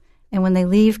 And when they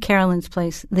leave Carolyn's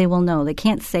place, they will know. They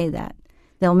can't say that.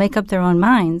 They'll make up their own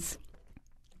minds.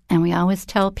 And we always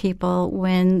tell people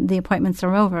when the appointments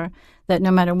are over that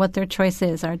no matter what their choice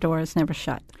is, our door is never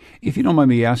shut. If you don't mind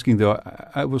me asking, though,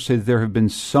 I will say that there have been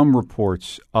some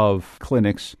reports of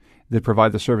clinics that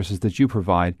provide the services that you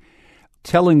provide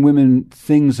telling women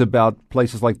things about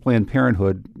places like Planned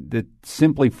Parenthood that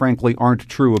simply, frankly, aren't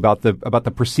true about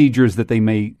the procedures that they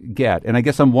may get. And I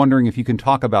guess I'm wondering if you can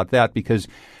talk about that, because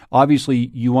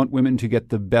obviously you want women to get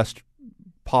the best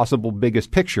possible, biggest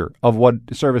picture of what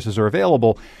services are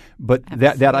available, but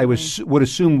that I would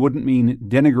assume wouldn't mean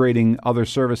denigrating other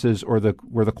services or the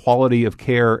quality of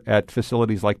care at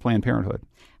facilities like Planned Parenthood.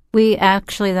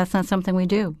 That's not something we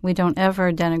do. We don't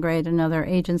ever denigrate another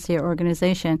agency or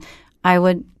organization. I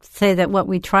would say that what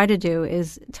we try to do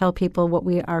is tell people what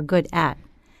we are good at.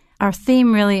 Our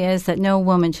theme really is that no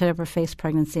woman should ever face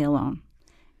pregnancy alone.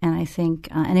 And I think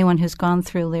anyone who's gone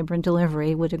through labor and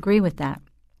delivery would agree with that.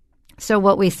 So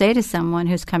what we say to someone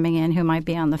who's coming in who might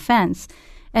be on the fence,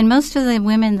 and most of the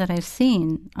women that I've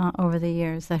seen over the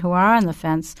years who are on the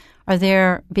fence are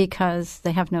there because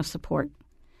they have no support.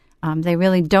 They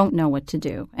really don't know what to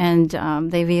do. And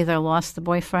they've either lost the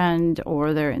boyfriend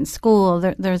or they're in school.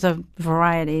 There's a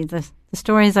variety. The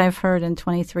stories I've heard in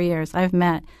 23 years, I've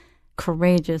met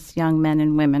courageous young men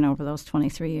and women over those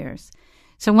 23 years.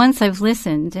 So once I've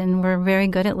listened, and we're very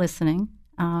good at listening,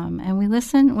 and we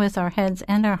listen with our heads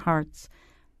and our hearts.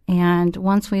 And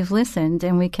once we've listened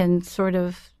and we can sort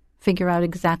of figure out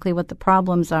exactly what the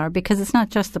problems are, because it's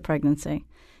not just the pregnancy.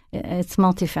 It's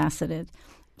multifaceted.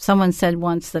 Someone said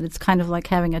once that it's kind of like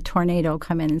having a tornado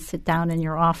come in and sit down in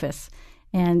your office.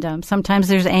 And sometimes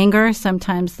there's anger,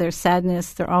 sometimes there's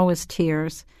sadness, there are always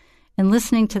tears. And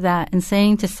listening to that and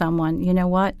saying to someone, you know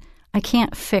what, I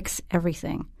can't fix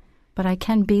everything, but I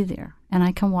can be there and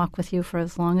I can walk with you for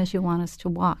as long as you want us to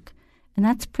walk. And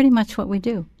that's pretty much what we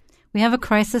do. We have a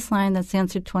crisis line that's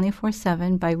answered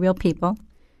 24/7 by real people,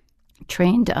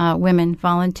 trained women,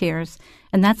 volunteers,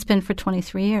 and that's been for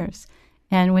 23 years.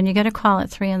 And when you get a call at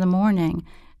 3 a.m,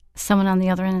 someone on the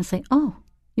other end will say, oh,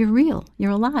 you're real,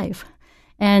 you're alive.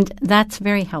 And that's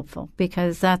very helpful,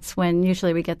 because that's when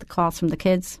usually we get the calls from the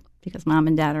kids because mom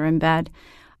and dad are in bed.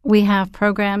 We have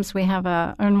programs. We have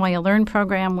a Earn While You Learn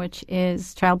program, which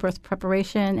is childbirth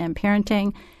preparation and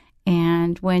parenting.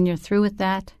 And when you're through with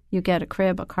that, you get a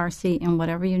crib, a car seat, and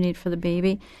whatever you need for the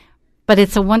baby. But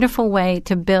it's a wonderful way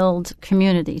to build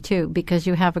community, too, because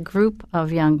you have a group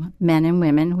of young men and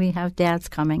women. We have dads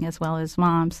coming as well as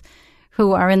moms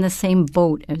who are in the same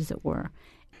boat, as it were.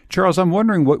 Charles, I'm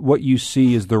wondering what you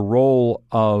see is the role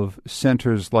of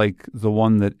centers like the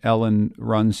one that Ellen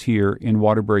runs here in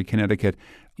Waterbury, Connecticut,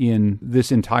 in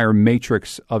this entire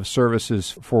matrix of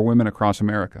services for women across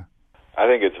America. I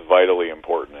think it's vitally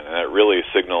important, and it really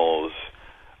signals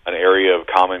an area of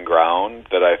common ground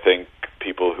that I think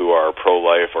people who are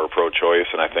pro-life or pro-choice,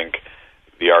 and I think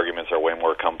the arguments are way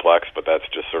more complex, but that's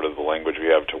just sort of the language we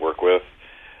have to work with.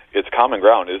 It's common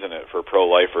ground, isn't it, for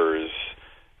pro-lifers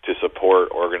to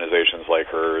support organizations like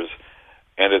hers,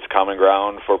 and it's common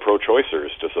ground for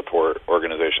pro-choicers to support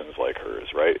organizations like hers,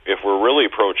 right? If we're really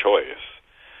pro-choice,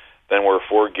 then we're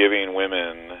for giving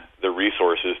women the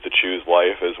resources to choose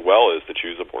life as well as to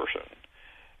choose abortion.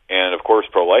 And, of course,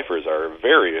 pro-lifers are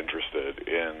very interested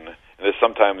in, and this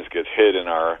sometimes gets hid in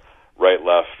our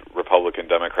right-left,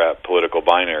 Republican-Democrat political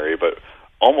binary, but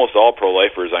almost all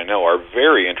pro-lifers I know are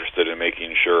very interested in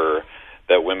making sure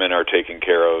that women are taken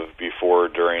care of before,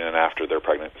 during, and after their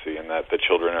pregnancy, and that the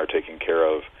children are taken care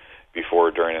of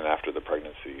before, during, and after the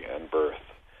pregnancy and birth.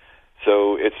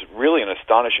 So it's really an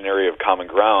astonishing area of common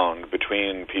ground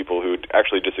between people who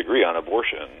actually disagree on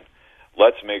abortion.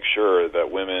 Let's make sure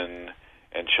that women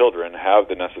and children have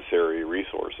the necessary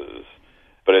resources.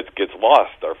 But it gets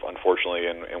lost, unfortunately,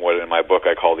 in what in my book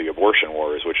I call the abortion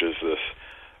wars, which is this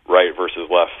right versus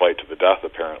left fight to the death,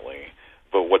 apparently.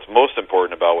 But what's most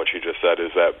important about what she just said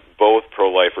is that both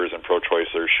pro-lifers and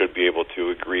pro-choicers should be able to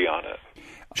agree on it.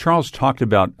 Charles talked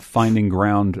about finding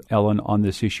ground, Ellen, on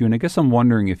this issue, and I guess I'm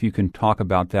wondering if you can talk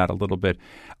about that a little bit,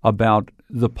 about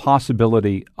the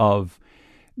possibility of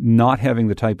not having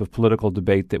the type of political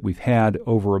debate that we've had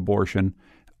over abortion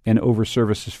and over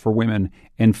services for women,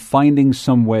 and finding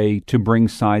some way to bring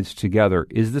sides together.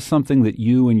 Is this something that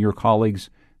you and your colleagues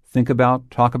think about,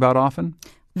 talk about often?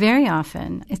 Very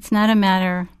often. It's not a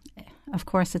matter, of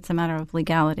course, it's a matter of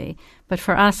legality. But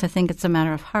for us, I think it's a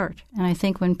matter of heart. And I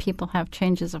think when people have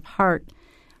changes of heart,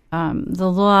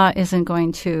 the law isn't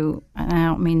going to, and I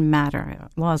don't mean matter,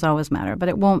 laws always matter, but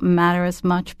it won't matter as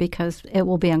much because it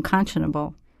will be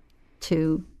unconscionable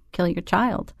to kill your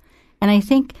child. And I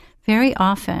think very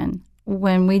often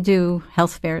when we do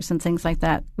health fairs and things like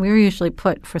that, we're usually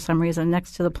put, for some reason,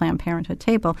 next to the Planned Parenthood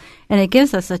table, and it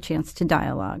gives us a chance to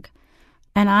dialogue.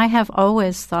 And I have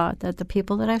always thought that the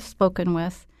people that I've spoken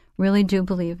with really do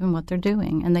believe in what they're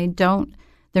doing, and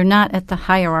they're not at the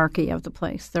hierarchy of the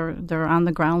place. They're on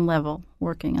the ground level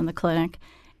working in the clinic.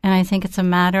 And I think it's a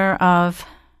matter of,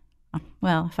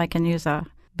 well, if I can use a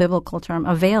biblical term,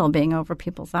 a veil being over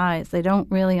people's eyes. They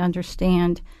don't really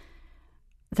understand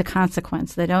the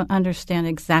consequence. They don't understand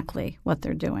exactly what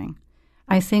they're doing.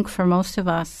 I think for most of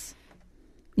us,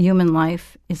 human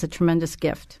life is a tremendous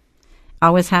gift.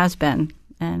 Always has been.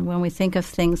 And when we think of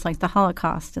things like the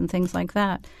Holocaust and things like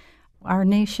that, our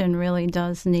nation really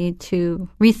does need to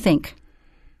rethink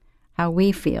how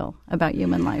we feel about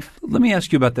human life. Let me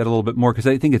ask you about that a little bit more, because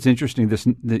I think it's interesting, this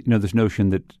notion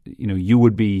that you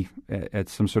would be at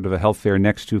some sort of a health fair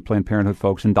next to Planned Parenthood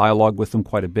folks and dialogue with them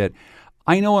quite a bit.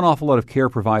 I know an awful lot of care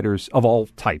providers of all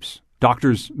types,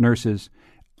 doctors, nurses,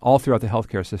 all throughout the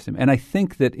healthcare system. And I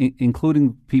think that,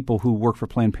 including people who work for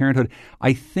Planned Parenthood,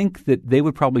 I think that they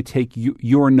would probably take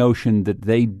your notion that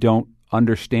they don't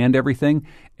understand everything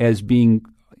as being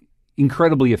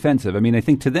incredibly offensive. I mean, I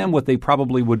think to them what they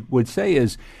probably would say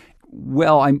is,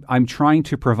 well, I'm trying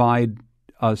to provide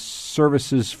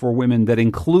services for women that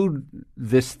include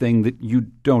this thing that you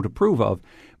don't approve of,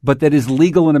 but that is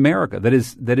legal in America, that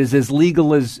is as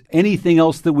legal as anything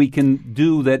else that we can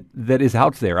do that is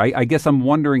out there. I guess I'm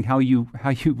wondering how you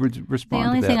respond to that. The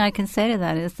only thing I can say to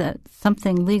that is that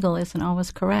something legal isn't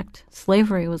always correct.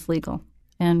 Slavery was legal,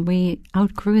 and we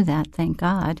outgrew that, thank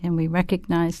God, and we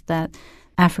recognized that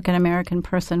African-American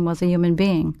person was a human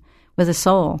being with a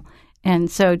soul. And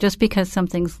so just because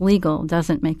something's legal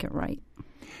doesn't make it right.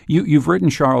 You've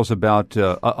written, Charles, about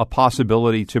a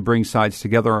possibility to bring sides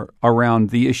together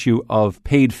around the issue of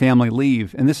paid family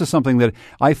leave. And this is something that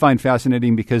I find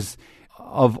fascinating because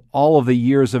of all of the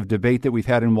years of debate that we've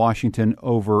had in Washington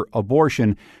over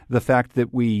abortion, the fact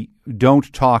that we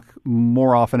don't talk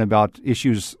more often about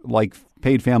issues like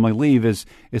paid family leave is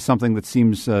something that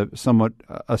seems somewhat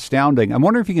astounding. I'm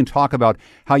wondering if you can talk about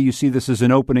how you see this as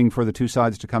an opening for the two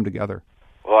sides to come together.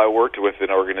 Well, I worked with an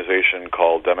organization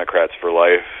called Democrats for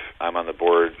Life. I'm on the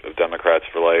board of Democrats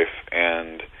for Life,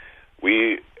 and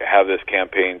we have this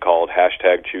campaign called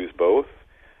 #ChooseBoth,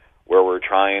 where we're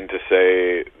trying to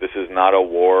say this is not a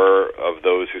war of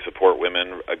those who support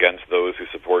women against those who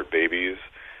support babies.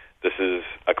 This is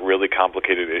a really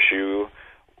complicated issue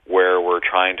where we're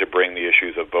trying to bring the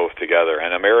issues of both together.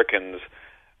 And Americans,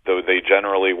 though they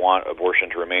generally want abortion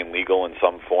to remain legal in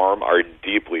some form, are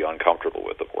deeply uncomfortable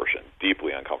with abortion,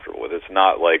 deeply uncomfortable with it. It's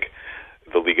not like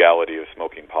the legality of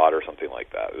smoking pot or something like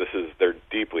that. They're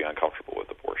deeply uncomfortable with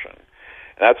abortion.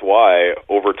 And that's why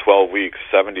over 12 weeks,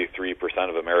 73%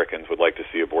 of Americans would like to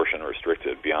see abortion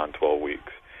restricted beyond 12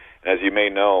 weeks. And as you may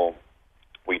know,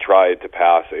 we tried to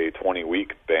pass a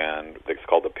 20-week ban that's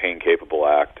called the Pain Capable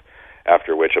Act,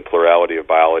 after which a plurality of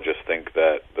biologists think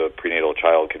that the prenatal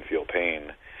child can feel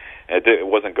pain. And it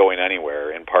wasn't going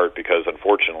anywhere, in part because,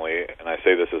 unfortunately, and I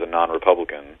say this as a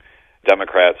non-Republican,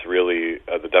 Democrats really,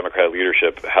 the Democrat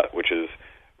leadership, which is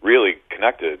really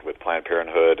connected with Planned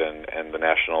Parenthood and the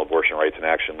National Abortion Rights and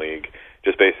Action League,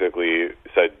 just basically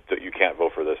said that you can't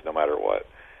vote for this no matter what.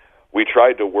 We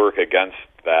tried to work against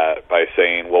that by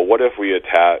saying, well, what if we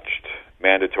attached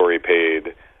mandatory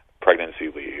paid pregnancy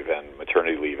leave and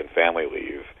maternity leave and family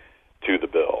leave to the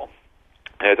bill?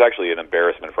 And it's actually an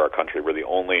embarrassment for our country. We're the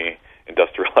only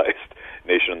industrialized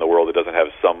nation in the world that doesn't have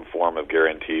some form of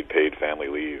guaranteed paid family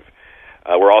leave.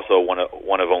 We're also one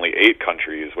of only 8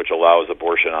 countries which allows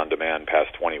abortion on demand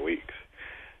past 20 weeks.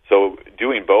 So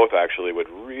doing both actually would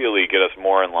really get us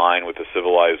more in line with the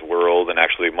civilized world and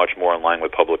actually much more in line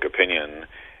with public opinion,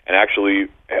 and actually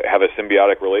have a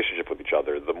symbiotic relationship with each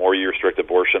other. The more you restrict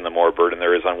abortion, the more burden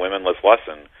there is on women. Let's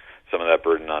lessen some of that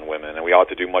burden on women, and we ought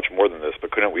to do much more than this,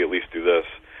 but couldn't we at least do this?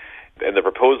 And the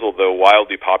proposal, though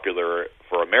wildly popular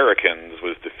for Americans,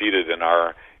 was defeated in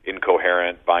our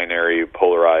incoherent, binary,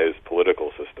 polarized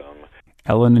political system.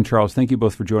 Ellen and Charles, thank you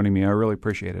both for joining me. I really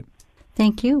appreciate it.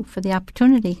 Thank you for the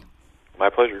opportunity. My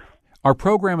pleasure. Our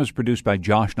program is produced by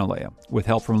Josh Nalea, with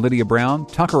help from Lydia Brown,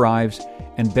 Tucker Ives,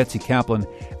 and Betsy Kaplan.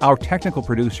 Our technical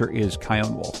producer is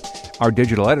Kyone Wolf. Our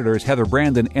digital editor is Heather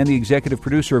Brandon, and the executive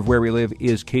producer of Where We Live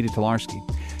is Katie Tolarski.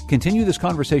 Continue this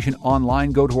conversation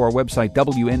online. Go to our website,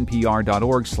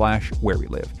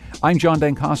 wnpr.org/wherewelive. I'm John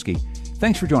Dankosky.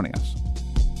 Thanks for joining us.